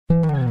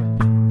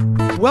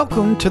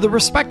Welcome to the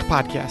Respect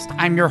Podcast.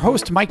 I'm your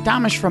host, Mike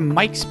Domitrz from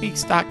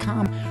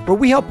MikeSpeaks.com, where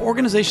we help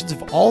organizations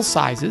of all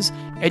sizes,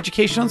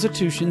 educational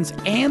institutions,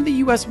 and the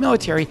U.S.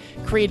 military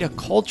create a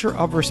culture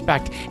of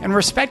respect. And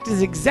respect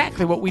is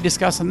exactly what we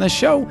discuss on this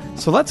show,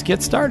 so let's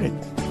get started.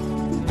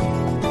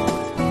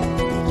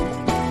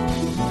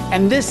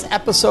 And this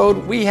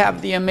episode, we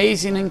have the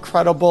amazing,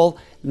 incredible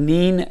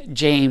Neen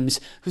James,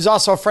 who's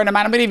also a friend of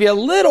mine. I'm going to give you a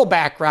little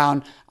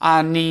background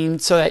on Neen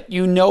so that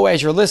you know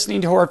as you're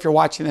listening to her, if you're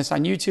watching this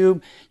on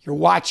YouTube, you're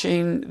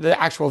watching the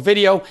actual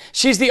video.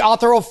 She's the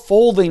author of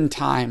Folding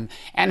Time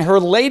and her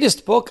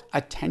latest book,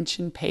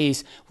 Attention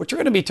Pays, which we're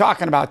going to be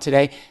talking about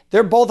today.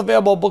 They're both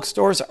available at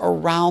bookstores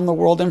around the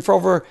world. And for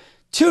over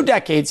 2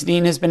 decades,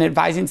 Neen has been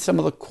advising some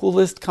of the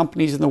coolest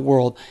companies in the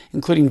world,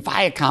 including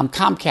Viacom,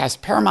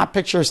 Comcast, Paramount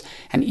Pictures,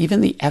 and even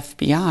the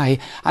FBI,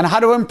 on how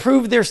to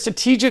improve their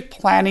strategic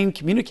planning,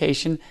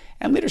 communication,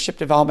 and leadership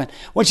development.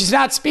 When she's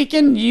not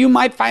speaking, you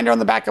might find her on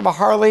the back of a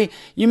Harley.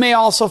 You may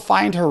also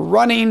find her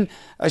running.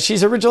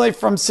 She's originally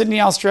from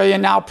Sydney, Australia,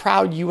 now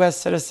proud U.S.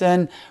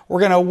 citizen. We're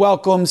going to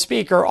welcome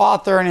speaker,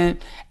 author,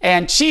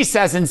 and she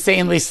says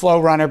insanely slow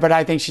runner, but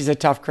I think she's a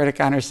tough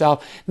critic on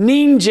herself,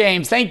 Neen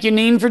James. Thank you,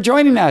 Neen, for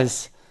joining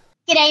us.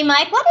 G'day,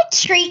 Mike. What a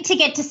treat to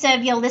get to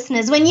serve your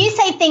listeners. When you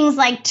say things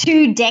like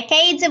 2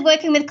 decades of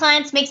working with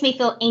clients, makes me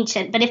feel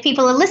ancient. But if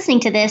people are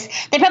listening to this,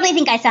 they probably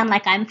think I sound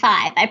like I'm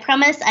 5. I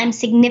promise I'm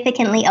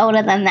significantly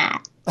older than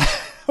that.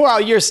 Well,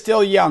 you're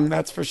still young,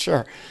 that's for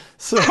sure.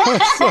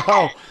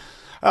 Well,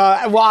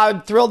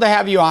 I'm thrilled to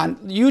have you on.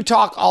 You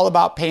talk all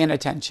about paying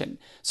attention.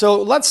 So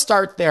let's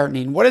start there,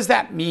 Neen. What does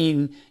that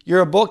mean?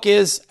 Your book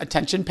is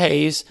Attention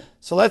Pays.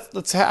 So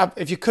let's have,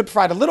 if you could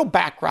provide a little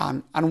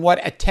background on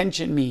what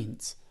attention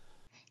means.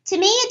 To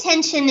me,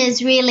 attention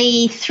is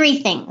really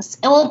 3 things.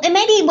 Well,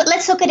 maybe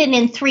let's look at it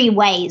in 3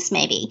 ways,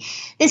 maybe.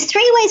 There's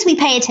 3 ways we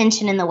pay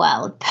attention in the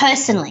world.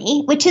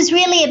 Personally, which is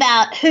really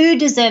about who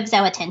deserves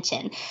our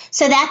attention.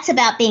 So that's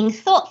about being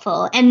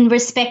thoughtful, and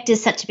respect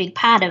is such a big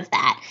part of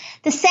that.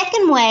 The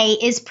second way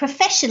is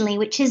professionally,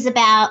 which is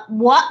about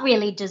what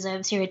really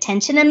deserves your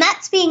attention, and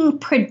that's being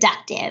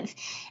productive.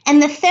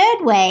 And the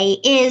third way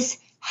is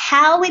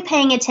how we're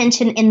paying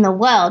attention in the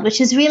world,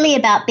 which is really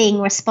about being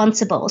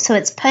responsible. So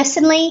it's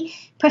personally,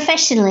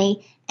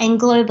 professionally, and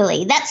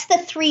globally. That's the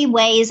 3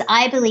 ways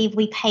I believe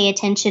we pay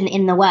attention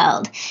in the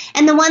world.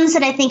 And the ones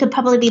that I think would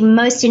probably be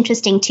most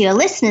interesting to your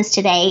listeners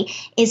today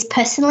is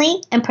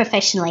personally and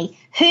professionally.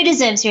 Who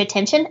deserves your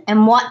attention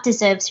and what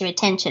deserves your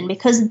attention?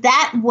 Because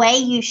that way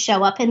you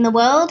show up in the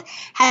world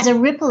has a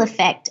ripple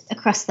effect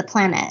across the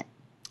planet.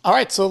 All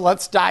right, so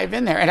let's dive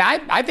in there. And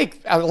I think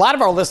a lot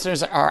of our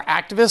listeners are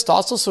activists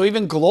also, so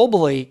even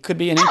globally could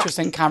be an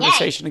interesting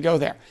conversation to go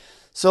there.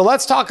 So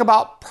let's talk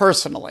about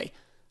personally.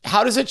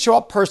 How does it show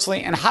up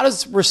personally, and how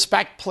does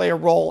respect play a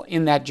role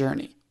in that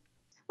journey?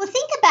 Well,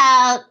 think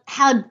about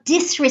how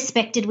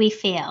disrespected we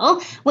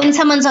feel when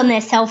someone's on their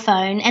cell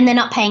phone and they're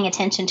not paying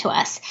attention to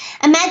us.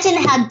 Imagine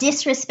how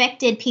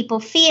disrespected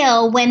people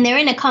feel when they're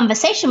in a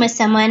conversation with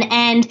someone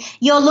and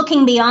you're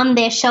looking beyond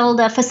their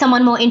shoulder for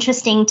someone more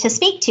interesting to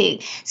speak to.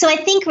 So I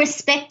think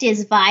respect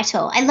is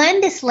vital. I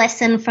learned this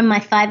lesson from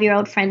my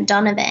 5-year-old friend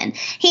Donovan.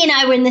 He and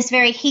I were in this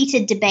very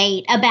heated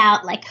debate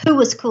about who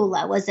was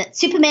cooler. Was it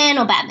Superman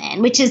or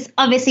Batman? Which is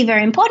obviously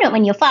very important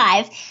when you're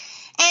 5.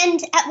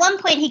 And at one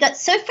point, he got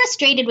so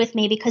frustrated with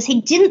me because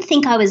he didn't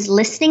think I was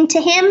listening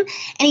to him. And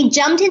he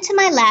jumped into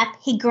my lap.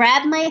 He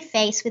grabbed my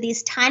face with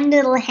his tiny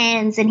little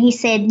hands and he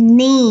said,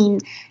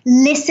 "Neen,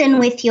 listen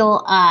with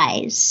your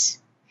eyes."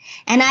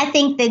 And I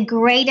think the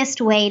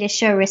greatest way to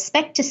show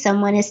respect to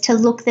someone is to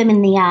look them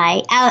in the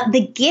eye.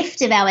 The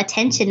gift of our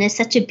attention is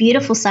such a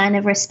beautiful sign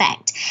of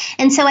respect.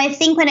 And so I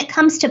think when it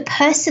comes to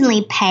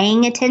personally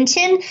paying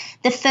attention,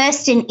 the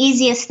first and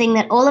easiest thing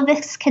that all of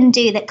us can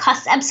do that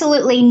costs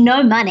absolutely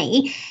no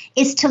money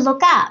is to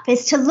look up,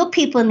 is to look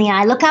people in the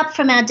eye, look up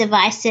from our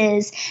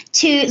devices,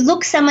 to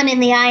look someone in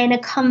the eye in a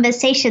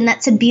conversation.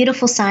 That's a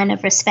beautiful sign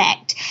of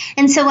respect.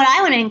 And so what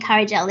I want to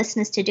encourage our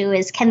listeners to do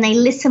is, can they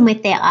listen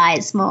with their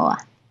eyes more?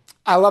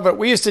 I love it.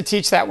 We used to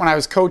teach that when I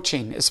was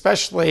coaching,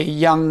 especially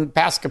young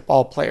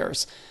basketball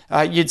players.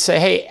 You'd say,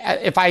 hey,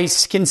 if I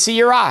can see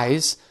your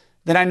eyes,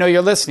 then I know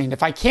you're listening.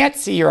 If I can't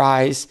see your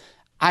eyes,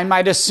 I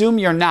might assume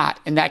you're not,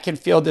 and that can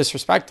feel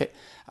disrespected.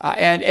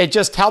 And it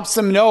just helps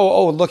them know,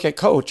 oh, look at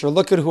coach or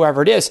look at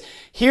whoever it is.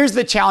 Here's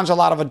the challenge a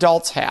lot of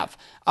adults have,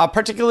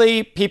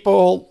 particularly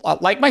people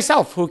like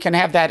myself who can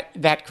have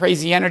that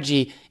crazy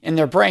energy in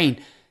their brain.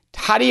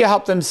 How do you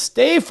help them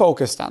stay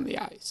focused on the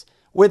eyes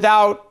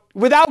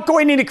without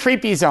going into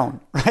creepy zone,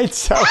 right?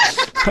 So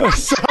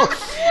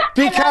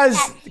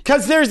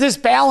because there's this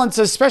balance,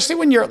 especially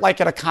when you're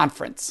at a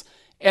conference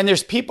and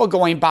there's people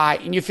going by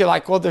and you feel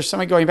like, well, there's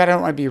somebody going by, I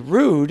don't want to be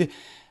rude.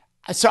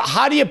 So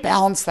how do you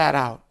balance that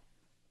out?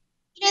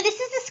 This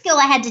is a skill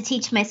I had to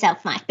teach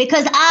myself, Mike,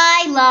 because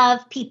I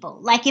love people.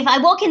 Like if I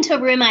walk into a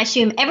room, I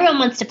assume everyone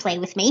wants to play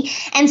with me.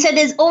 And so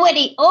there's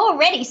already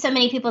so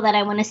many people that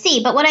I want to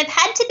see. But what I've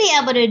had to be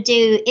able to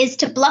do is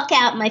to block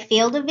out my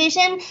field of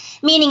vision,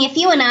 meaning if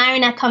you and I are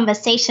in a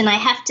conversation, I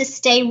have to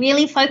stay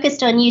really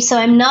focused on you so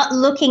I'm not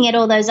looking at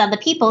all those other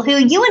people who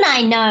you and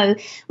I know.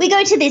 We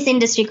go to this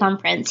industry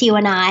conference, you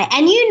and I,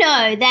 and you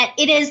know that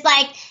it is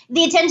like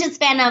the attention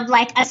span of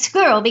like a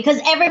squirrel because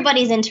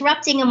everybody's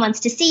interrupting and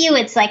wants to see you.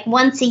 It's like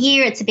once a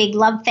year. It's a big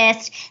love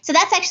fest. So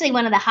that's actually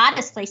one of the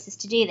hardest places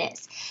to do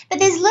this. But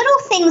there's little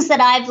things that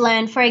I've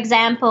learned, for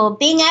example,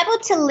 being able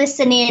to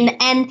listen in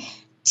and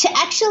to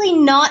actually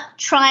not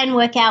try and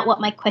work out what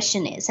my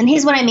question is. And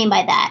here's what I mean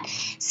by that.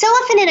 So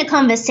often in a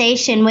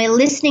conversation, we're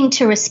listening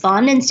to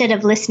respond instead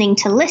of listening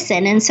to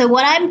listen. And so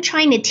what I'm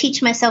trying to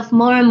teach myself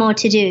more and more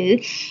to do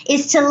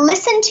is to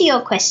listen to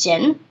your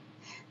question,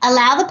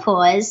 allow the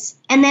pause,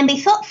 and then be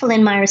thoughtful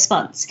in my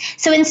response.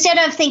 So instead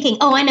of thinking,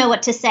 oh, I know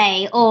what to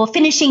say, or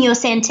finishing your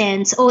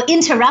sentence, or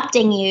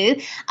interrupting you,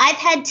 I've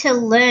had to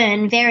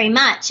learn very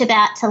much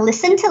about to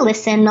listen,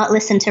 not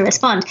listen to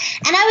respond.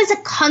 And I was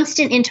a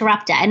constant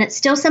interrupter, and it's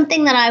still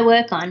something that I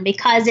work on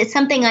because it's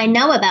something I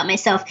know about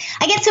myself.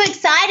 I get so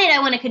excited I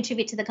want to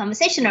contribute to the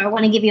conversation, or I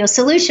want to give you a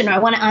solution, or I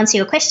want to answer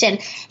your question,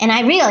 and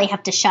I really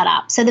have to shut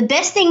up. So the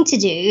best thing to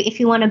do if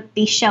you want to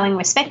be showing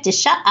respect is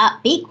shut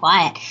up, be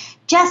quiet,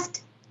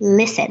 just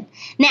listen.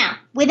 Now,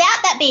 without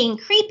that being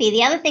creepy,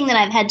 the other thing that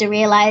I've had to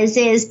realize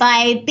is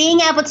by being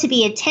able to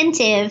be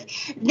attentive,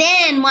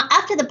 then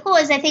after the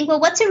pause, I think,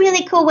 well, what's a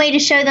really cool way to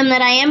show them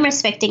that I am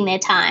respecting their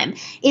time?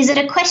 Is it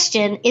a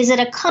question? Is it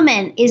a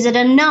comment? Is it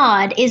a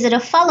nod? Is it a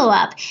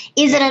follow-up?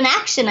 Is it an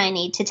action I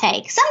need to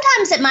take?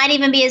 Sometimes it might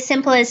even be as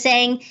simple as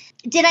saying,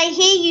 did I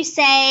hear you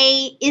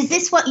say, is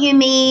this what you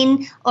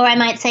mean? Or I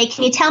might say,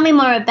 can you tell me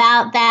more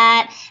about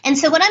that? And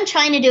so what I'm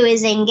trying to do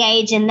is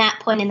engage in that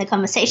point in the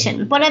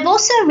conversation. What I've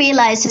also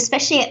realized,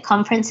 especially at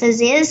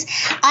conferences, is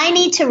I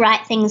need to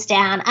write things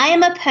down. I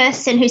am a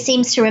person who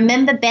seems to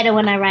remember better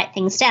when I write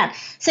things down.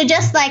 So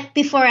just like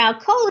before our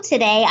call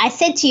today, I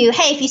said to you,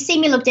 hey, if you see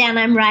me look down,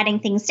 I'm writing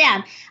things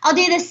down. I'll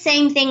do the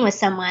same thing with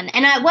someone.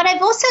 And what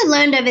I've also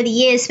learned over the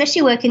years,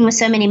 especially working with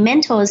so many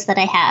mentors that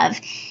I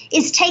have,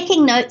 is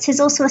taking notes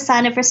is also a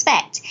sign of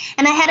respect.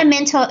 And I had a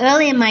mentor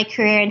early in my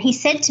career, and he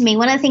said to me,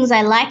 one of the things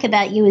I like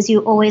about you is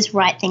you always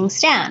write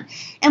things down.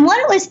 And what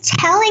it was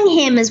telling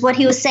him is what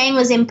he was saying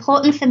was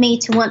important for me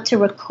to want to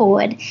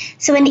record.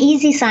 So an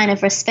easy sign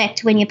of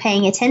respect when you're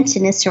paying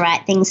attention is to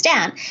write things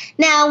down.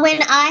 Now,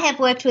 when I have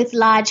worked with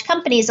large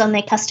companies on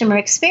their customer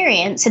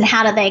experience and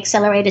how do they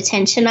accelerate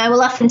attention, I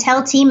will often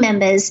tell team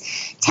members,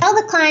 tell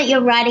the client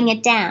you're writing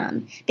it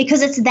down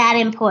because it's that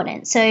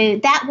important. So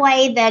that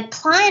way the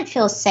client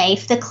feels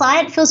safe, the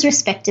client feels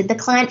respected, the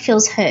client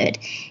feels heard.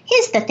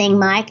 Here's the thing,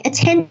 Mike,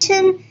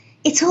 attention,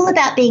 it's all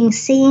about being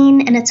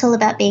seen and it's all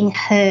about being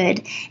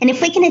heard. And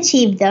if we can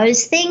achieve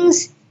those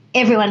things,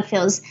 everyone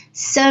feels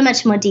so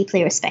much more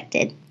deeply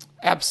respected.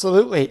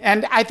 Absolutely.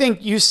 And I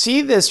think you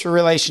see this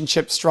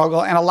relationship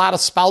struggle in a lot of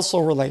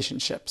spousal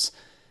relationships,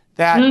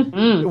 that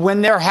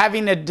when they're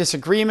having a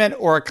disagreement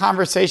or a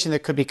conversation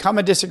that could become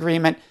a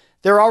disagreement,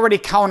 they're already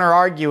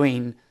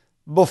counter-arguing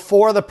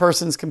before the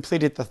person's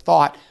completed the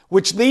thought,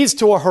 which leads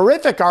to a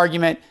horrific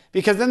argument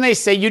because then they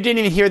say, you didn't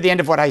even hear the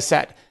end of what I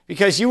said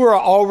because you were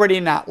already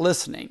not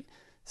listening.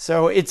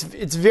 So it's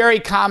very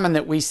common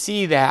that we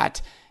see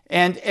that.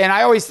 And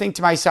I always think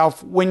to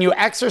myself, when you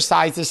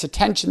exercise this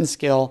attention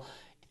skill,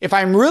 if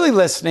I'm really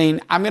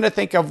listening, I'm going to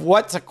think of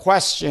what's a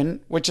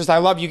question, which is, I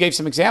love you gave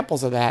some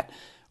examples of that.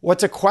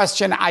 What's a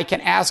question I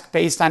can ask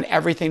based on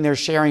everything they're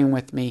sharing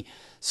with me?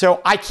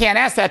 So I can't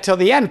ask that till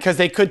the end because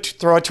they could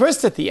throw a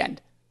twist at the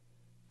end,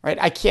 right?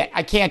 I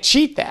can't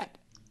cheat that.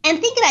 And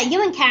think about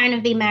you and Karen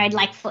have been married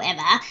like forever.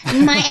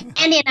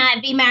 Andy and I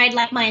have been married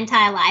like my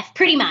entire life,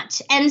 pretty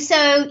much. And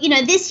so,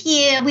 this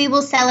year we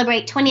will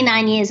celebrate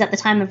 29 years at the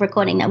time of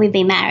recording that we've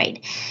been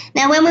married.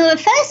 Now, when we were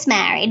first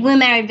married, we were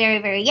married very,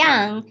 very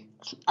young,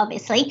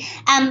 obviously.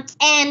 And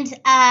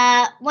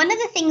one of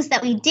the things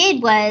that we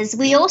did was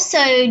we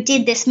also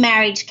did this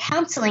marriage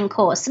counseling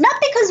course, not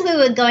because we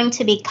were going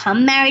to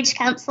become marriage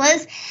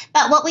counselors,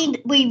 but what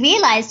we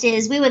realized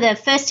is we were the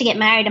first to get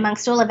married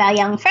amongst all of our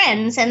young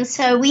friends. And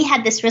so we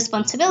had this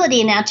responsibility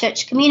in our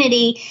church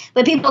community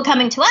where people were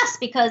coming to us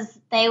because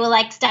they were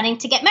like starting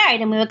to get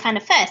married and we were kind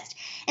of first.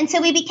 And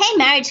so we became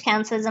marriage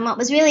counselors, and what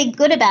was really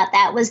good about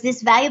that was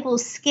this valuable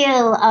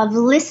skill of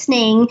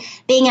listening,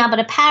 being able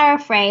to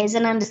paraphrase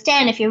and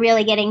understand if you're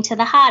really getting to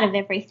the heart of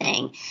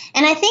everything.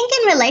 And I think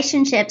in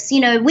relationships,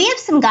 we have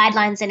some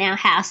guidelines in our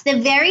house. They're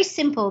very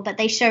simple, but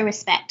they show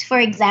respect. For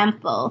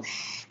example,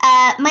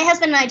 my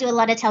husband and I do a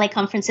lot of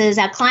teleconferences.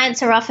 Our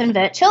clients are often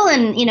virtual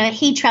and,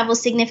 he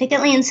travels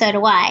significantly and so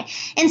do I.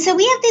 And so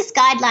we have this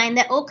guideline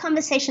that all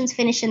conversations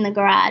finish in the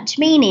garage,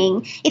 meaning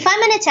talking. If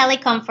I'm in a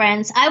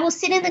teleconference, I will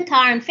sit in the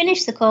car and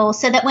finish the call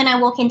so that when I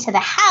walk into the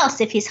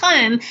house, if he's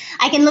home,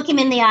 I can look him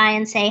in the eye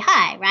and say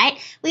hi, right?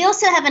 We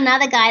also have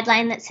another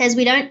guideline that says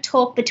we don't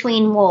talk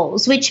between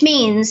walls, which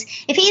means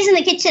if he's in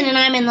the kitchen and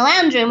I'm in the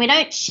lounge room, we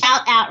don't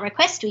shout out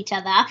requests to each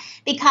other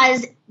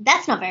because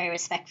that's not very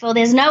respectful.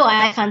 There's no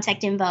eye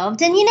contact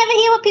involved, and you never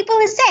hear what people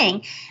are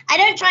saying. I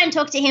don't try and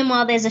talk to him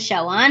while there's a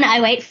show on.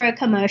 I wait for a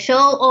commercial,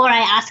 or I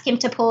ask him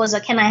to pause, or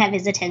can I have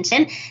his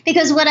attention?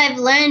 Because what I've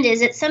learned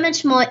is it's so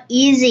much more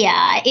easier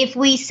if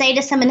we say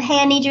to someone, hey,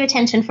 I need your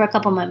attention for a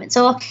couple moments,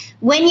 or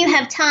when you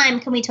have time,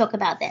 can we talk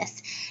about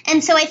this?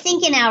 And so I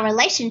think in our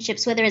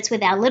relationships, whether it's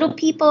with our little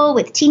people,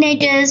 with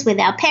teenagers, with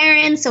our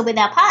parents, or with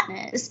our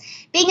partners,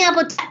 being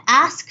able to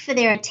ask for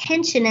their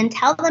attention and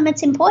tell them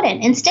it's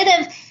important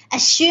instead of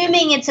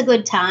assuming it's a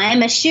good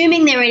time,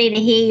 assuming they're ready to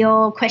hear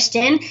your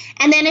question,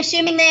 and then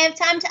assuming they have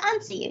time to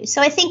answer you.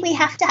 So I think we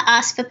have to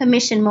ask for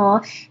permission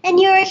more. And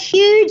you're a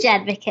huge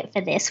advocate for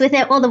this with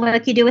all the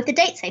work you do with the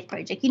Date Safe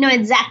Project. You know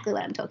exactly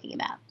what I'm talking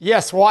about.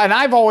 Yes. Well, and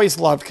I've always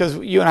loved, because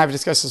you and I have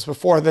discussed this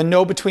before, the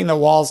no between the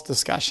walls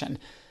discussion.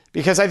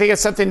 Because I think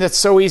it's something that's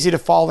so easy to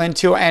fall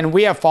into, and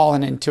we have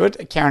fallen into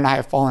it. Karen and I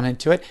have fallen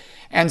into it.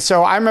 And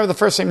so I remember the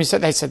first time you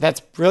said that, I said, that's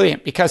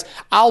brilliant, because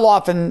I'll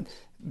often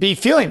be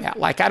feeling that.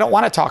 Like, I don't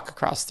want to talk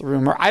across the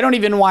room, or I don't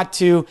even want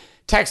to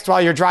text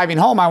while you're driving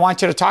home. I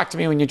want you to talk to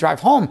me when you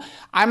drive home.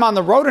 I'm on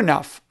the road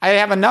enough. I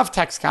have enough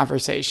text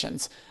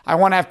conversations. I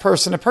want to have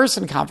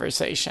person-to-person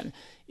conversation.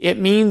 It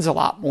means a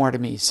lot more to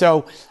me.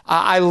 So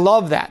I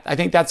love that. I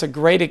think that's a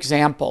great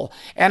example.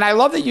 And I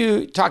love that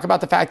you talk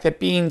about the fact that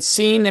being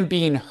seen and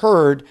being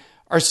heard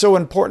are so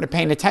important to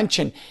paying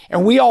attention.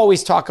 And we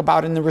always talk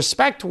about in the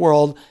respect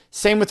world,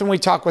 same with when we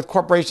talk with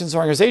corporations and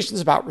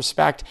organizations about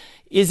respect,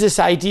 is this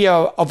idea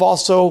of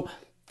also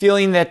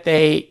feeling that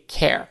they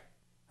care,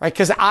 right?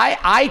 Because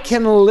I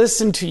can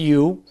listen to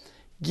you,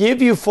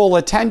 give you full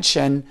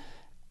attention,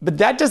 but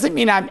that doesn't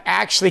mean I'm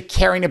actually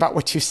caring about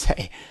what you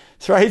say,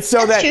 right?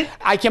 So that's that true.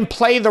 I can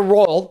play the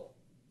role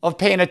of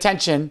paying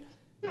attention.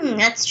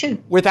 That's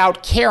true.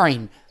 Without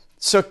caring.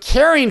 So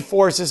caring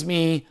forces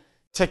me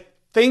to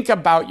think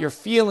about your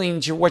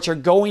feelings, what you're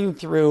going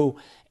through,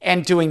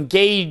 and to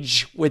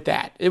engage with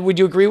that. Would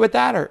you agree with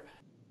that? Or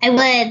I would.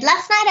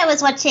 Last night I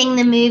was watching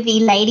the movie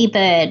Lady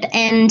Bird,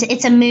 and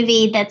it's a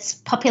movie that's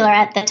popular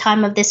at the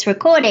time of this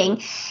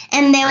recording.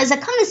 And there was a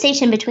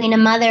conversation between a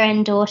mother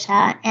and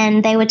daughter,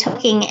 and they were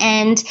talking,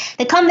 and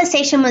the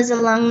conversation was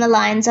along the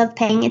lines of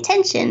paying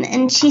attention.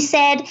 And she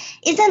said,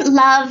 isn't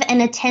love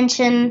and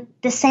attention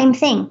the same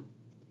thing?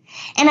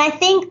 And I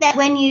think that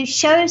when you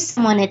show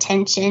someone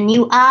attention,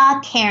 you are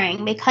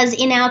caring, because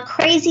in our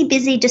crazy,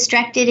 busy,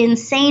 distracted,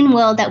 insane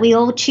world that we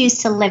all choose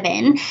to live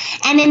in,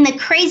 and in the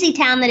crazy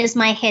town that is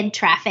my head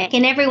traffic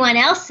and everyone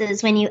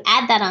else's, when you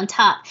add that on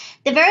top,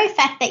 the very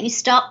fact that you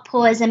stop,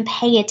 pause, and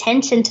pay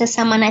attention to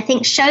someone, I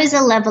think, shows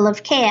a level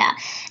of care.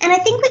 And I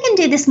think we can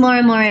do this more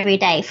and more every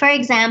day. For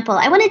example,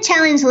 I want to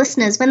challenge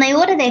listeners, when they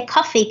order their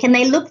coffee, can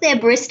they look their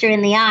barista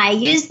in the eye,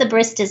 use the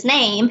barista's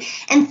name,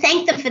 and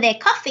thank them for their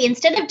coffee,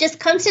 instead of just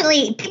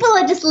constantly, people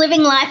are just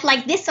living life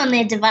like this on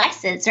their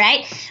devices,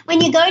 right?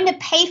 When you're going to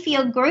pay for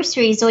your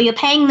groceries, or you're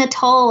paying the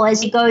toll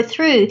as you go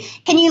through,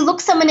 can you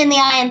look someone in the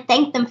eye and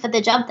thank them for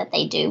the job that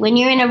they do? When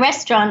you're in a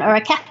restaurant or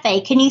a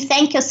cafe, can you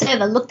thank your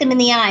server, look them in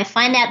the eye,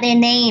 find out their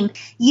name,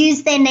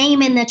 use their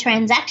name in the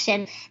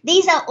transaction?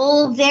 These are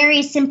all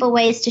very simple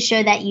ways to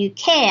show that you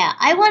care.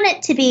 I want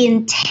it to be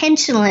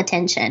intentional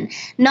attention,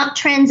 not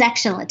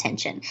transactional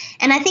attention.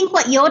 And I think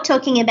what you're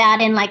talking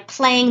about in like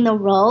playing the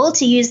role,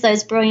 to use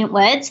those brilliant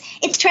words,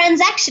 it's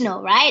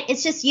transactional, right?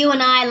 It's just you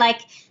and I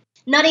like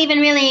not even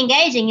really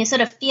engaging. You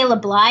sort of feel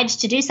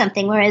obliged to do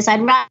something, whereas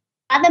I'd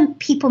rather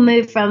people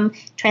move from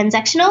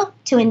transactional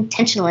to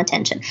intentional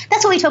attention.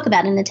 That's what we talk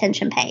about in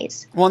Attention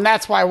Pays. Well, and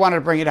that's why I wanted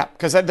to bring it up,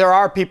 because there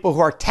are people who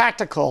are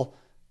tactical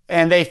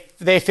and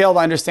they fail to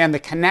understand the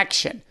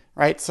connection,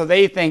 right? So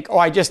they think, oh,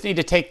 I just need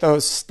to take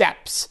those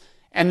steps,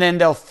 and then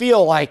they'll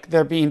feel like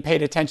they're being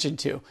paid attention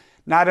to,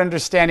 not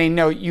understanding,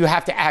 no, you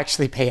have to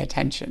actually pay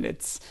attention.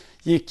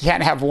 You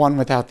can't have one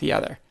without the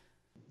other.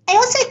 I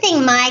also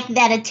think, Mike,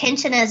 that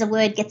attention as a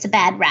word gets a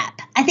bad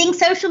rap. I think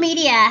social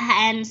media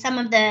and some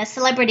of the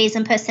celebrities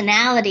and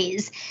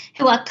personalities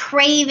who are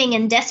craving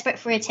and desperate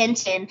for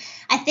attention,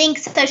 I think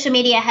social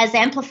media has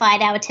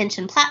amplified our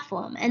attention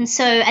platform. And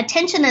so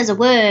attention as a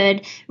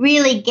word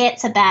really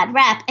gets a bad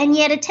rap. And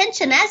yet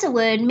attention as a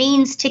word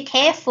means to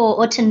care for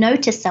or to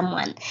notice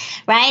someone,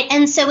 right?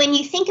 And so when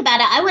you think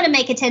about it, I want to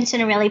make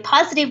attention a really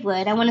positive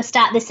word. I want to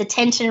start this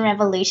attention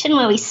revolution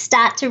where we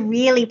start to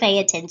really pay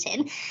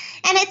attention.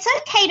 And it's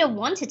okay to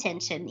want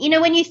attention. You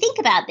know, when you think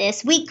about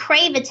this, we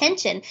crave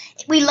attention.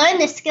 We learn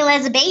this skill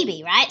as a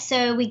baby, right?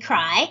 So we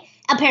cry.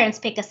 Our parents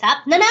pick us up.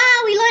 No,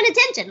 we learn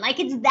attention. Like,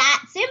 it's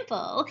that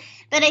simple.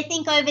 But I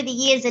think over the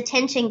years,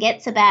 attention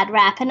gets a bad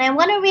rap. And I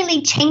want to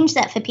really change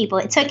that for people.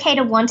 It's okay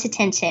to want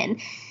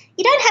attention.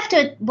 you don't have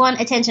to want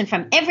attention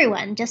from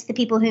everyone, just the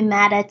people who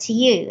matter to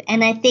you.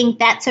 And I think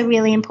that's a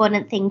really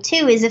important thing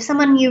too, is if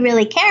someone you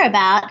really care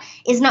about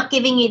is not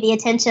giving you the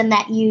attention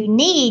that you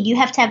need, you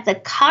have to have the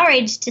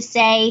courage to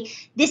say,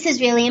 this is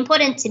really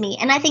important to me.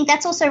 And I think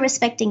that's also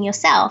respecting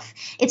yourself.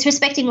 It's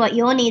respecting what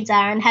your needs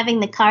are and having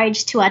the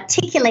courage to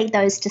articulate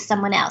those to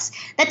someone else.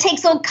 That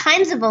takes all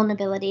kinds of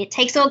vulnerability. It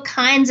takes all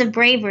kinds of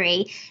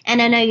bravery.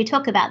 And I know you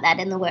talk about that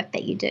in the work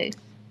that you do.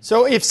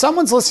 So if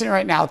someone's listening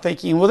right now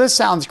thinking, well, this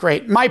sounds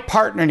great. My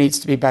partner needs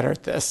to be better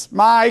at this.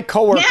 My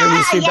coworker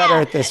needs to be better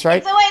at this,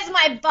 right? It's always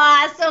my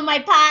boss or my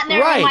partner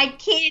or my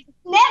kid.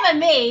 Never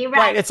me, right?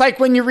 Right. It's like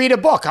when you read a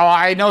book. Oh,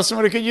 I know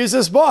someone who could use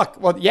this book.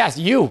 Well, yes,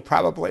 you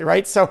probably,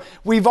 right? So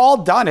we've all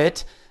done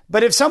it.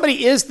 But if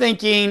somebody is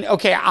thinking,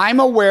 okay, I'm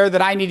aware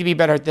that I need to be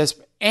better at this,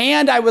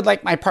 and I would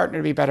like my partner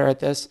to be better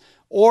at this,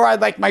 or I'd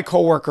like my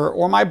coworker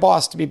or my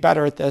boss to be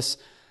better at this,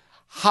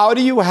 how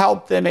do you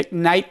help them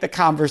ignite the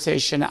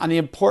conversation on the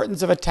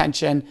importance of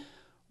attention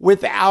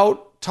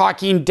without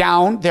talking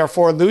down,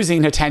 therefore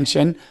losing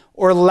attention,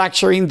 or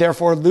lecturing,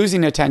 therefore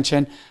losing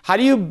attention? How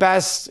do you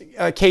best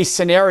case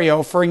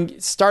scenario for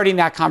starting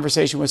that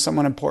conversation with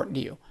someone important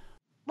to you?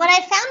 What I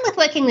found with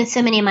working with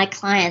so many of my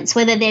clients,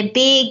 whether they're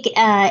big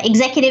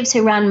executives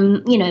who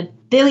run,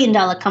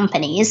 billion-dollar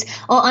companies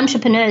or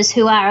entrepreneurs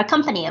who are a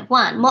company of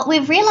one, what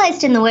we've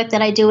realized in the work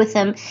that I do with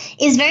them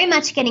is very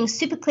much getting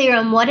super clear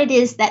on what it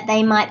is that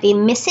they might be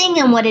missing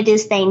and what it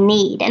is they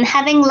need, and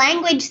having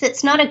language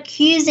that's not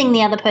accusing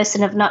the other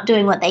person of not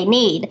doing what they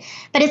need,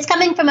 but it's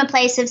coming from a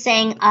place of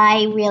saying,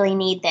 I really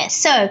need this.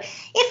 So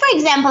if, for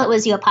example, it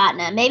was your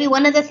partner, maybe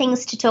one of the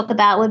things to talk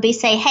about would be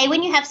say, hey,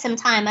 when you have some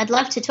time, I'd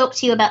love to talk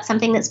to you about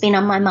something that's been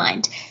on my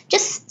mind.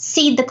 Just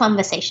seed the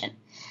conversation.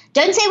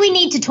 Don't say we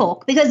need to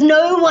talk, because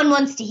no one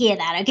wants to hear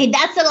that. Okay,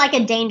 that's like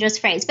a dangerous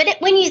phrase. But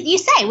when you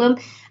say, well,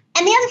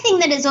 and the other thing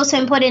that is also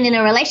important in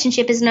a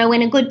relationship is know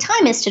when a good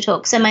time is to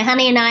talk. So my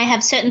honey and I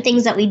have certain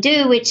things that we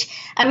do which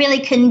are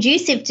really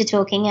conducive to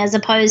talking as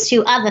opposed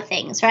to other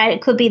things, right?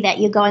 It could be that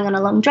you're going on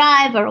a long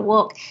drive or a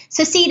walk.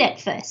 So seed it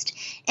first.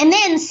 And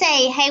then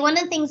say, hey, one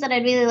of the things that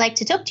I'd really like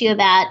to talk to you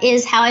about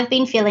is how I've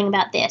been feeling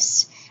about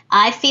this.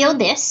 I feel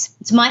this.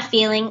 It's my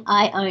feeling.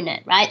 I own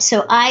it, right?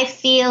 So I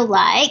feel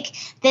like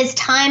there's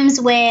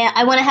times where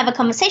I want to have a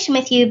conversation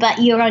with you, but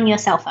you're on your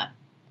cell phone.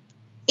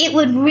 It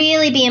would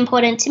really be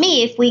important to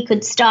me if we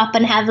could stop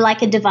and have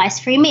like a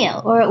device-free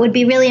meal, or it would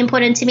be really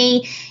important to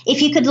me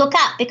if you could look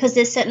up because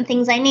there's certain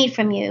things I need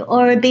from you,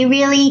 or it'd be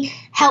really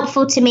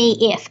helpful to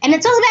me if, and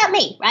it's all about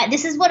me, right?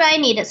 This is what I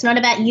need. It's not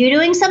about you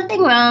doing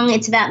something wrong.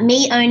 It's about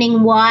me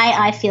owning why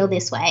I feel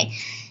this way.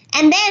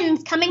 And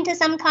then coming to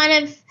some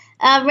kind of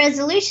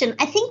resolution.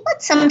 I think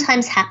what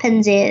sometimes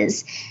happens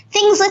is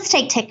things, let's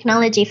take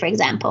technology, for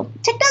example.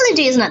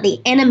 Technology is not the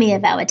enemy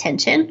of our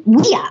attention.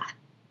 We are,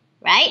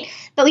 right?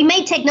 But we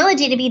made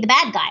technology to be the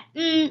bad guy.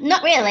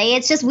 Not really.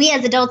 It's just we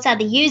as adults are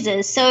the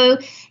users. So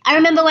I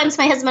remember once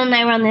my husband and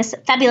I were on this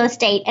fabulous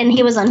date and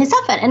he was on his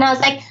cell phone. And I was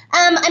like,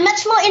 I'm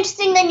much more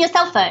interesting than your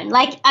cell phone.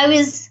 Like I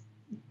was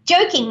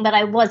joking, but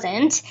I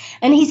wasn't.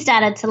 And he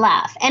started to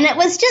laugh. And it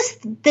was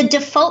just the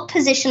default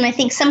position I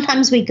think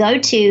sometimes we go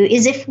to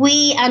is if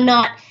we are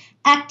not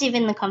active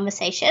in the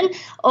conversation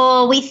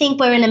or we think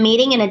we're in a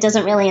meeting and it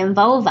doesn't really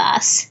involve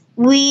us,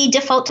 we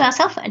default to our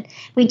cell phone.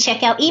 We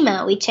check our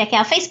email. We check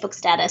our Facebook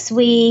status.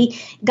 We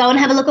go and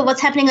have a look at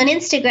what's happening on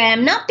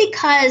Instagram, not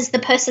because the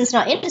person's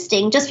not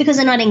interesting, just because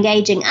they're not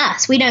engaging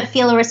us. We don't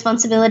feel a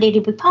responsibility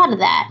to be part of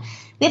that.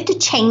 We have to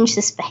change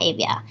this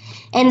behavior.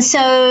 And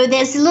so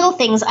there's little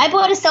things. I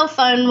bought a cell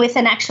phone with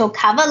an actual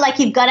cover, like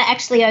you've got to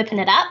actually open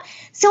it up.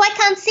 So I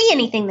can't see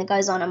anything that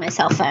goes on my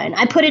cell phone.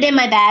 I put it in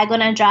my bag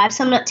when I drive,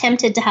 so I'm not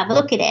tempted to have a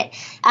look at it.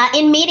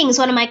 In meetings,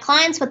 one of my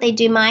clients, what they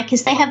do, Mike,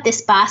 is they have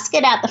this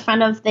basket out the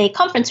front of the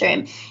conference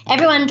room.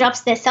 Everyone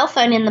drops their cell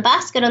phone in the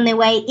basket on their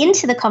way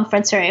into the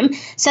conference room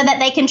so that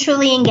they can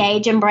truly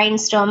engage and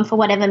brainstorm for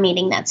whatever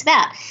meeting that's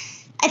about.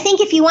 I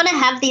think if you want to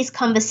have these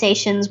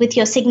conversations with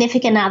your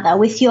significant other,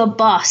 with your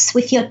boss,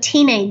 with your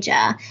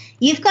teenager,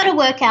 you've got to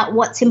work out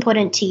what's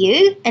important to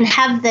you and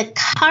have the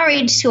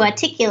courage to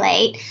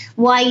articulate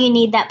why you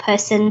need that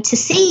person to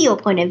see your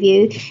point of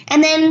view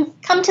and then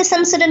come to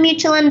some sort of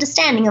mutual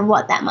understanding of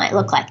what that might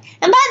look like.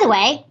 And by the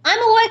way,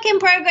 I'm a work in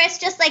progress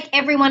just like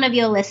every one of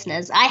your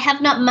listeners. I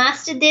have not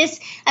mastered this.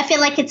 I feel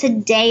like it's a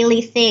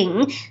daily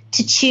thing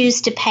to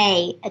choose to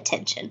pay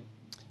attention.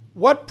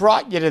 What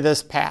brought you to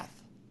this path?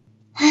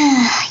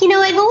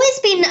 I've always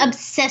been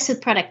obsessed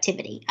with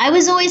productivity. I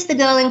was always the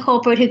girl in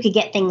corporate who could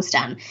get things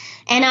done.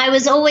 And I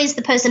was always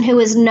the person who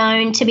was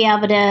known to be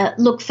able to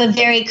look for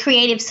very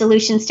creative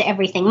solutions to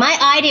everything.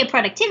 My idea of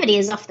productivity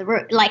is off the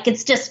roof. Like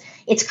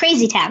it's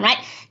crazy town, right?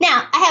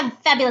 Now, I have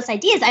fabulous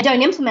ideas. I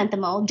don't implement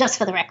them all, just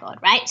for the record,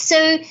 right? So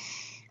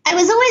I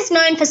was always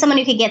known for someone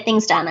who could get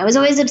things done. I was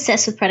always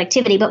obsessed with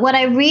productivity. But what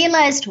I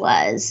realized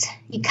was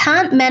you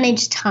can't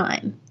manage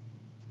time,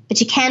 but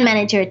you can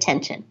manage your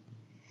attention.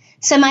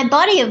 So my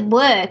body of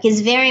work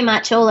is very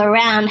much all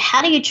around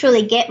how do you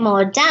truly get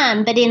more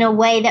done, but in a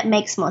way that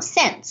makes more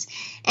sense.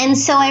 And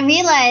so I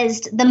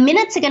realized the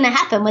minutes are going to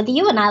happen, whether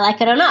you and I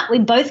like it or not. We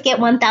both get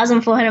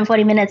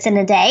 1,440 minutes in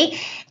a day.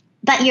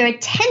 But your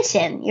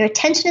attention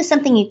is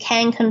something you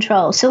can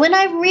control. So when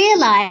I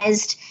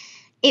realized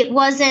it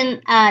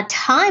wasn't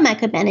time I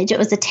could manage, it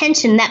was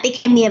attention, that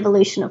became the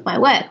evolution of my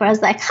work, where I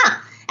was like,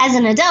 as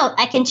an adult,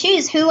 I can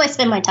choose who I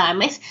spend my time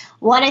with,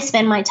 what I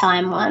spend my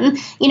time on,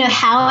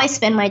 how I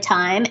spend my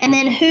time, and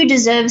then who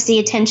deserves the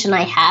attention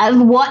I have,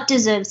 what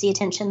deserves the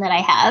attention that I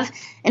have,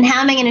 and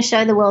how am I going to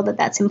show the world that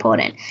that's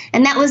important.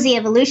 And that was the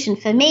evolution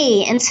for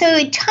me. And so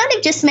it kind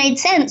of just made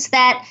sense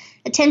that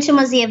attention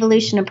was the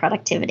evolution of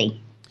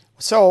productivity.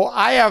 So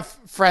I have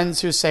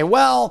friends who say,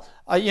 well,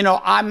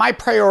 my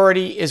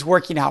priority is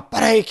working out,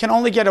 but I can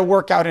only get a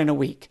workout in a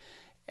week.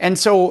 And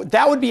so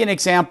that would be an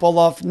example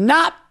of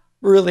not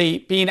really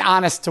being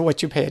honest to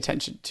what you pay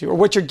attention to or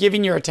what you're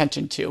giving your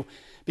attention to,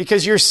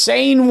 because you're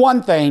saying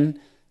one thing,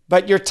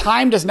 but your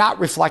time does not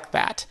reflect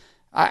that.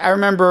 I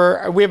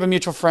remember we have a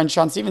mutual friend,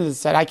 Sean Stevens, that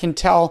said, I can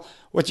tell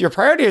what your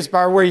priorities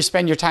are, where you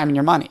spend your time and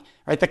your money,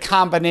 right? The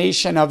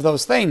combination of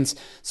those things.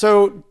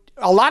 So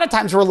a lot of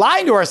times we're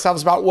lying to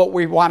ourselves about what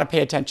we want to pay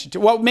attention to.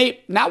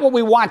 Not what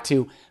we want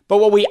to, but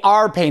what we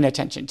are paying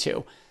attention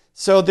to.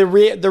 So the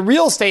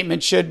real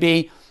statement should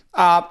be,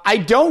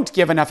 I don't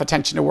give enough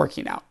attention to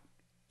working out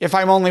if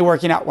I'm only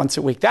working out once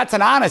a week. That's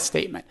an honest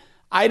statement.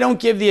 I don't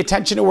give the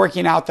attention to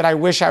working out that I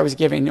wish I was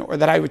giving or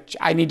that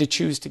I need to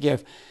choose to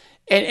give.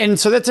 And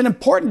so that's an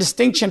important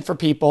distinction for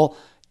people.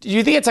 Do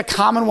you think it's a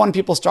common one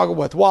people struggle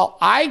with? Well,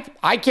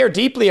 I care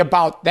deeply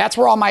about, that's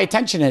where all my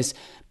attention is.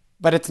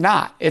 But it's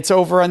not. It's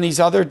over on these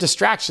other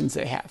distractions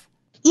they have.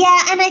 Yeah,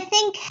 and I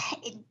think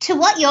to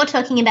what you're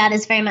talking about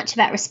is very much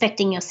about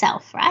respecting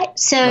yourself, right?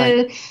 So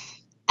right.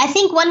 I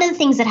think one of the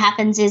things that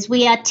happens is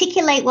we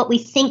articulate what we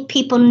think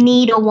people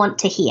need or want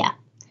to hear.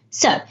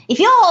 So if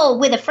you're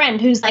with a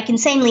friend who's like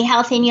insanely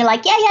healthy and you're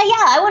like, yeah,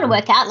 I want to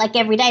work out like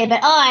every day,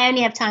 but I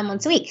only have time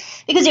once a week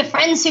because your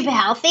friend's super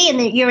healthy and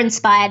you're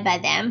inspired by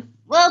them.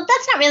 Well,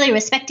 that's not really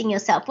respecting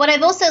yourself. What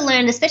I've also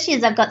learned, especially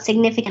as I've got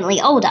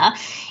significantly older,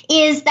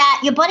 is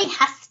that your body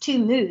has to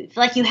move.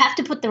 Like you have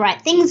to put the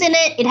right things in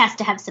it. It has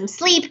to have some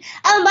sleep.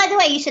 Oh, and by the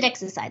way, you should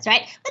exercise,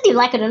 right? Whether you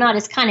like it or not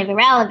is kind of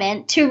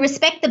irrelevant. To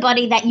respect the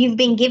body that you've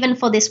been given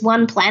for this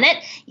one planet,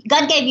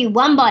 God gave you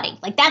one body.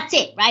 Like that's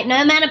it, right?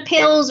 No amount of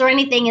pills or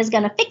anything is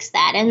going to fix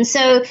that. And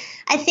so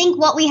I think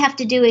what we have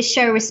to do is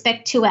show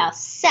respect to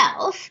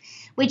ourselves,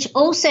 which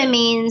also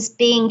means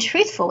being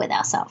truthful with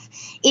ourselves.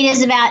 It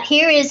is about,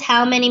 here is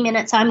how many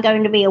minutes I'm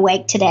going to be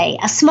awake today.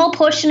 A small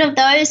portion of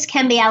those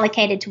can be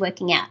allocated to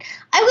working out.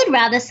 I would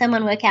rather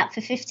someone work out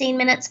for 15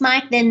 minutes,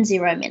 Mike, than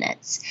 0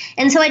 minutes.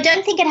 And so I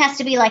don't think it has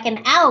to be like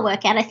an hour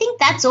workout. I think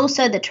that's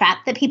also the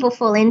trap that people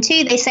fall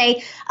into. They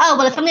say, oh,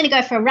 well, if I'm going to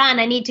go for a run,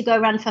 I need to go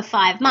run for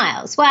 5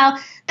 miles. Well,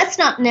 that's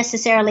not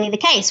necessarily the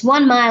case.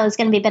 1 mile is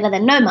going to be better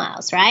than no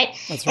miles, right?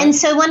 That's right. And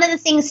so one of the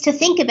things to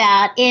think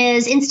about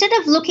is instead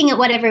of looking at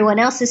what everyone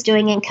else is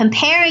doing and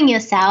comparing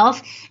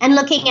yourself and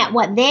looking at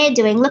what they're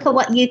doing, look at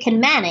what you can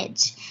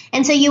manage.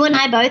 And so you and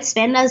I both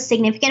spend a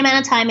significant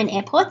amount of time in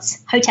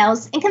airports,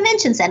 hotels, and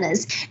convention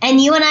centers.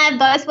 And you and I have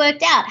both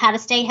worked out how to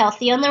stay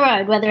healthy on the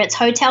road, whether it's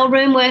hotel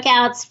room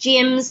workouts,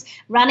 gyms,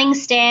 running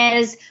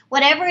stairs,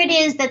 whatever it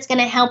is that's going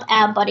to help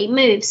our body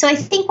move. So I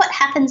think what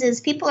happens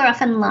is people are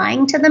often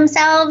lying to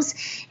themselves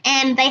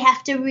and they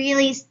have to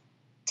really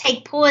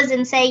take pause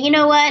and say, you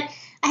know what?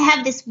 I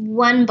have this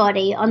one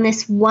body on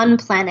this one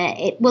planet.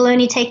 It will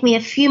only take me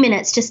a few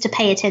minutes just to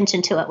pay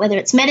attention to it, whether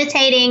it's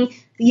meditating,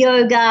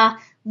 yoga,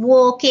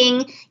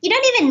 walking. You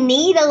don't even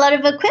need a lot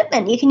of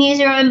equipment. You can use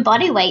your own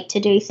body weight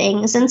to do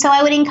things. And so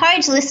I would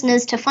encourage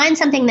listeners to find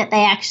something that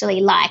they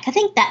actually like. I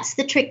think that's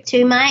the trick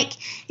too, Mike.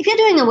 If you're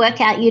doing a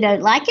workout you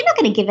don't like, you're not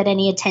going to give it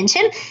any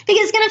attention because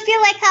it's going to feel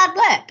like hard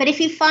work. But if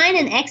you find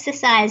an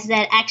exercise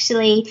that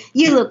actually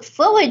you look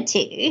forward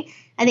to,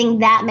 I think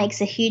that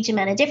makes a huge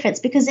amount of difference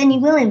because then you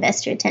will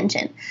invest your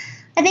attention.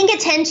 I think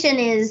attention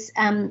is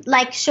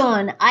like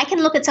Sean. I can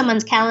look at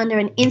someone's calendar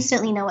and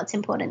instantly know what's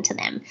important to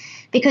them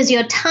because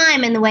your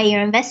time and the way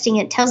you're investing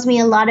it tells me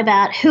a lot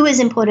about who is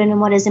important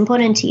and what is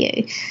important to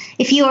you.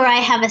 If you or I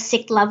have a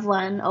sick loved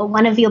one or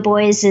one of your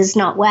boys is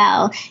not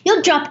well,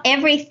 you'll drop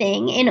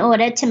everything in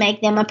order to make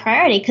them a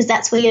priority because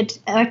that's where your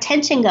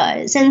attention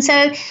goes. And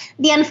so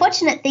the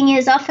unfortunate thing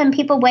is often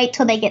people wait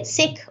till they get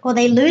sick or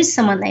they lose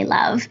someone they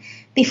love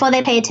before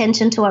they pay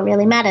attention to what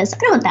really matters. I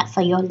don't want that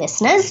for your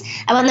listeners.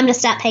 I want them to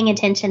start paying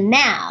attention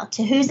now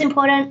to who's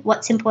important,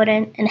 what's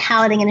important, and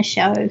how are they going to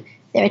show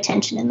their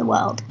attention in the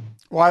world.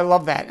 Well, I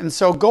love that. And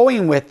so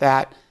going with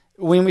that,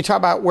 when we talk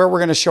about where we're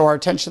going to show our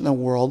attention in the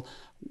world,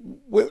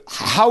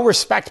 how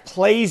respect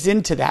plays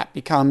into that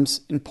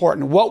becomes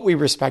important. What we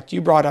respect,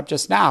 you brought up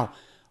just now,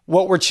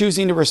 what we're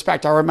choosing to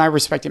respect. Or am I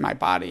respecting my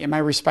body? Am I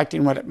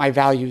respecting what my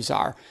values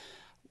are?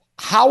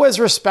 How has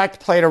respect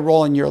played a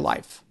role in your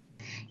life?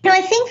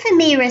 I think for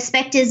me,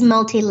 respect is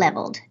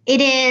multi-leveled.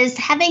 It is,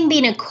 having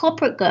been a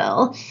corporate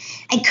girl,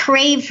 I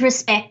craved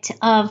respect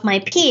of my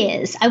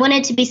peers. I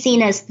wanted to be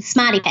seen as the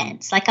smarty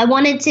pants. Like, I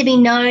wanted to be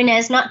known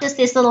as not just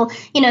this little,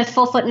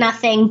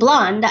 4'0"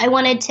 blonde. I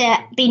wanted to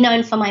be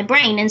known for my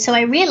brain. And so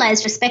I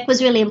realized respect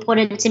was really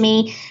important to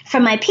me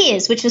from my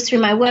peers, which was through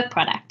my work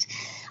product.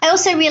 I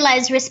also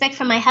realized respect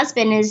from my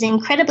husband is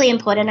incredibly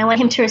important. I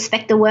want him to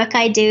respect the work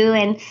I do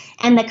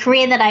and the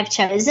career that I've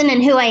chosen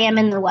and who I am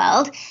in the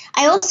world.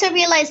 I also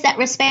realized that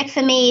respect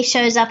for me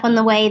shows up on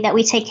the way that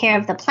we take care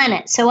of the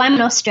planet. So I'm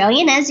an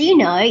Australian, as you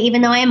know,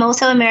 even though I am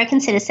also an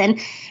American citizen.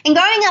 And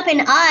growing up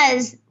in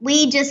Oz,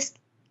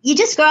 you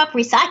just grow up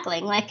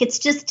recycling. Like, it's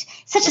just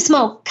such a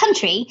small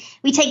country.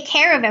 We take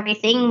care of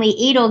everything. We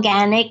eat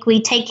organic.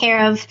 We take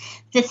care of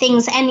the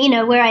things. And,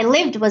 where I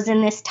lived was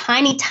in this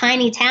tiny,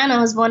 tiny town.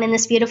 I was born in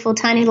this beautiful,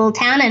 tiny little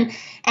town.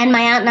 And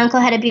my aunt and uncle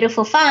had a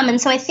beautiful farm.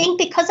 And so I think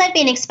because I've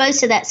been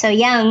exposed to that so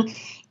young,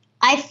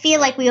 I feel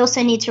like we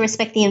also need to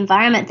respect the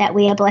environment that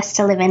we are blessed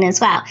to live in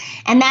as well.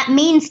 And that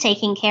means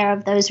taking care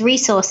of those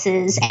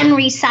resources and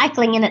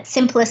recycling in its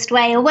simplest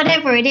way, or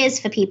whatever it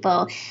is for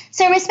people.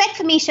 So respect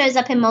for me shows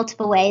up in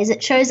multiple ways.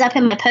 It shows up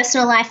in my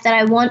personal life, that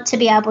I want to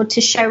be able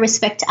to show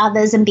respect to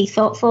others and be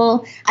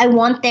thoughtful. I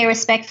want their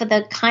respect for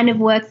the kind of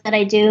work that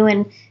I do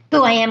and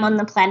who I am on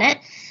the planet.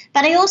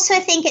 But I also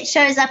think it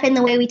shows up in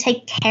the way we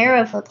take care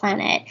of the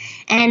planet.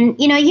 And,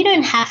 you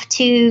don't have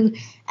to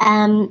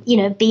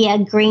be a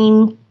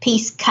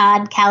Greenpeace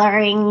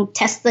card-coloring,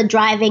 Tesla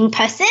driving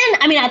person.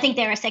 I mean, I think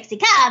they're a sexy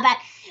car, but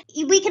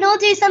we can all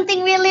do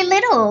something really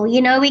little.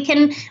 We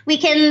can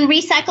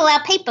recycle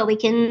our paper. We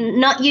can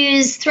not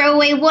use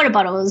throwaway water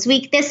bottles.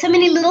 There's so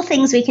many little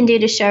things we can do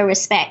to show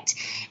respect.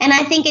 And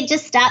I think it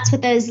just starts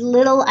with those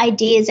little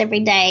ideas every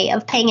day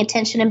of paying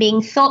attention and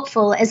being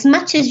thoughtful as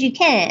much as you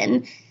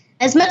can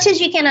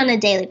on a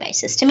daily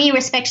basis. To me,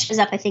 respect shows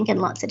up, I think,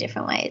 in lots of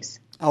different ways.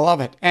 I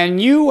love it.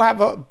 And you have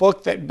a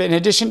book that, in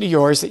addition to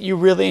yours, that you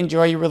really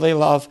enjoy, you really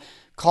love,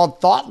 called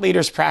Thought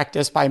Leaders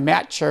Practice by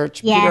Matt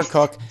Church, yes, Peter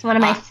Cook. It's one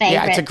of my favorites.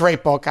 Yeah, it's a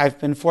great book. I've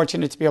been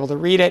fortunate to be able to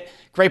read it.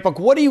 Great book.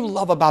 What do you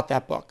love about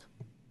that book?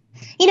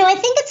 I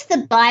think it's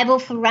the Bible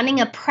for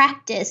running a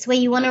practice where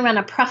you want to run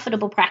a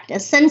profitable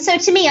practice. And so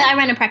to me, I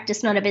run a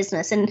practice, not a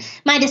business. And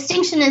my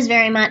distinction is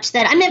very much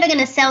that I'm never going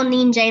to sell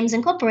Neen James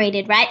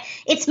Incorporated, right?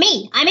 It's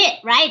me. I'm it,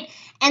 right?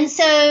 And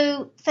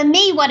so for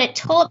me, what it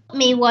taught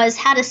me was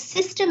how to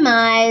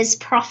systemize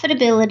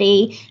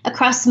profitability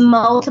across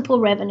multiple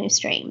revenue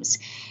streams.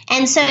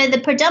 And so the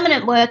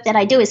predominant work that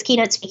I do is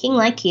keynote speaking,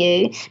 like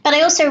you, but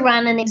I also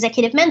run an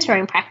executive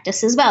mentoring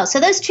practice as well.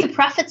 So those two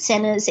profit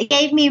centers, it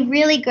gave me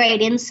really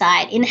great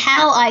insight in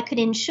how I could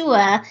ensure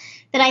that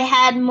I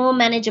had more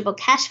manageable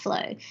cash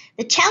flow.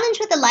 The challenge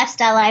with the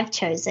lifestyle I've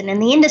chosen and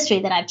the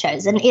industry that I've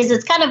chosen is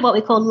it's kind of what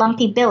we call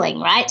lumpy billing,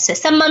 right? So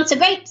some months are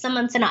great, some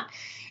months are not.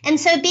 And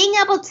so being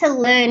able to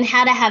learn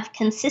how to have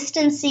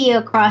consistency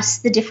across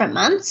the different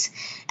months,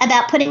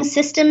 about putting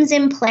systems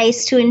in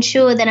place to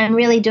ensure that I'm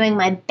really doing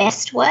my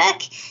best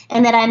work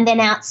and that I'm then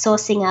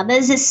outsourcing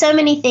others. There's so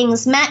many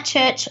things. Matt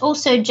Church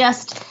also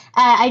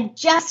I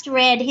just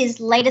read his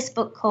latest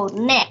book called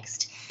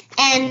Next.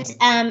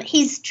 And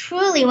he's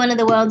truly one of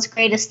the world's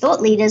greatest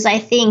thought leaders, I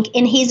think.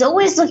 And he's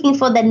always looking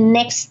for the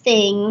next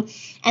thing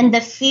and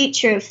the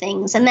future of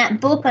things. And that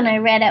book, when I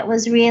read it,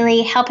 was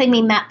really helping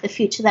me map the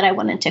future that I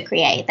wanted to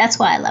create. That's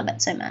why I love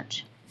it so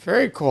much.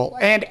 Very cool.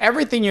 And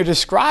everything you're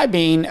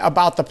describing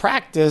about the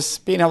practice,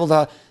 being able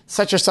to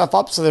set yourself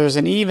up so there's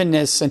an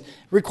evenness, and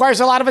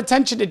requires a lot of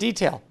attention to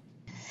detail.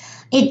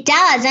 It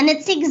does, and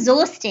it's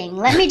exhausting.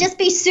 Let me just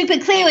be super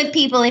clear with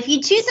people. If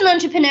you choose an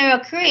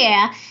entrepreneurial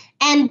career,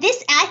 and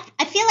this,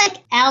 I feel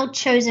like our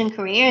chosen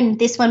career, and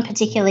this one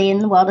particularly in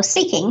the world of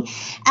speaking,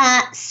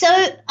 so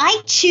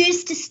I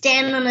choose to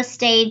stand on a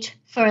stage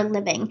for a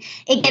living.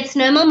 It gets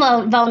no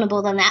more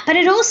vulnerable than that. But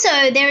it also,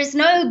 there is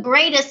no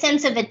greater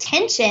sense of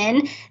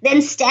attention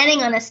than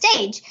standing on a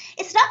stage.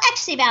 It's not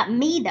actually about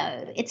me,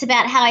 though. It's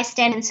about how I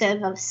stand in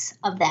service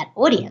of that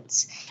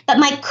audience. But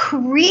my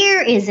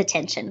career is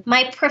attention.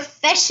 My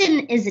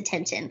profession is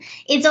attention.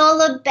 It's all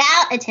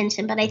about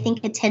attention, but I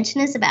think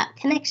attention is about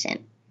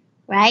connection.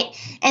 Right?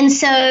 And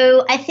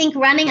so I think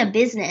running a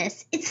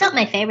business, it's not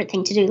my favorite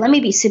thing to do. Let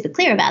me be super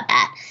clear about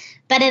that.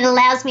 But it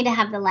allows me to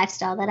have the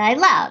lifestyle that I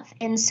love.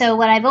 And so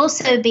what I've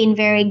also been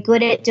very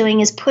good at doing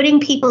is putting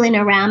people in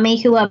around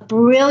me who are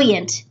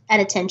brilliant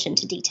at attention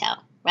to detail,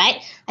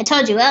 right? I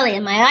told you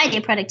earlier, my idea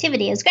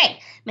productivity is great.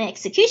 My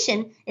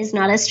execution is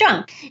not as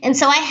strong. And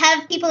so I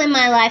have people in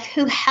my life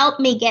who help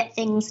me get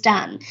things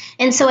done.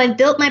 And so I've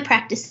built my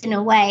practice in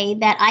a way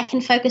that I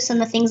can focus on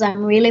the things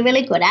I'm really,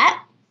 really good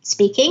at,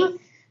 speaking,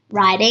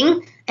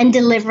 writing, and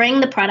delivering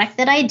the product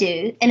that I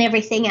do, and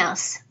everything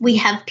else. We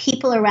have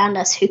people around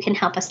us who can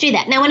help us do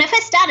that. Now, when I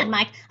first started,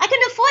 Mike, I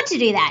couldn't afford to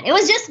do that. It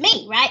was just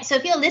me, right? So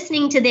if you're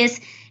listening to this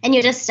and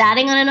you're just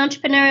starting on an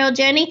entrepreneurial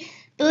journey,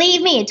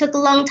 believe me, it took a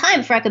long time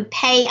before I could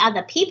pay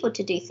other people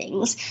to do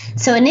things.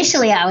 So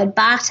initially I would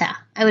barter.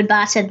 I would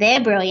barter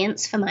their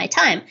brilliance for my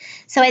time.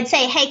 So I'd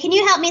say, hey, can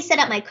you help me set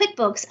up my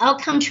QuickBooks? I'll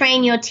come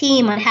train your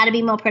team on how to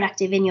be more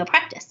productive in your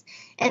practice.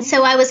 And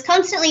so I was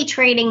constantly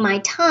trading my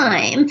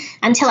time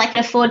until I could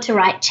afford to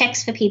write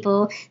checks for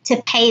people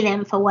to pay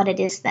them for what it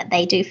is that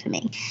they do for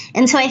me.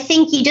 And so I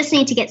think you just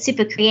need to get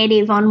super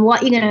creative on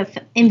what you're going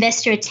to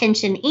invest your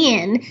attention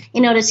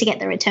in order to get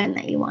the return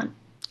that you want.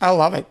 I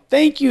love it.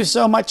 Thank you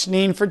so much,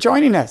 Neen, for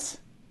joining us.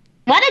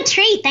 What a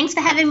treat. Thanks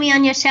for having me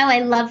on your show. I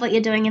love what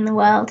you're doing in the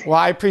world. Well,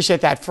 I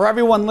appreciate that. For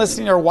everyone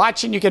listening or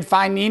watching, you can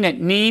find Neen at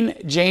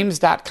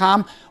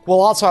neenjames.com. We'll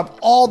also have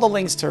all the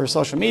links to her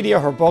social media,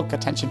 her book,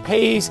 Attention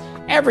Pays,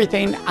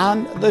 everything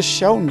on the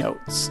show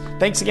notes.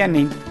 Thanks again,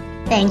 Neen.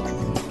 Thanks.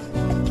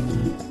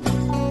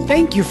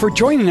 Thank you for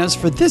joining us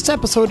for this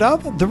episode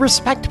of The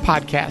Respect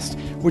Podcast,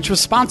 which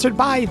was sponsored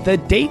by the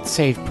Date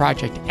Safe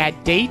Project at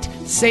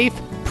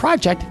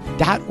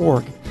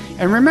datesafeproject.org.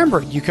 And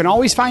remember, you can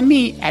always find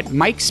me at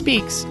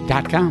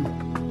mikespeaks.com.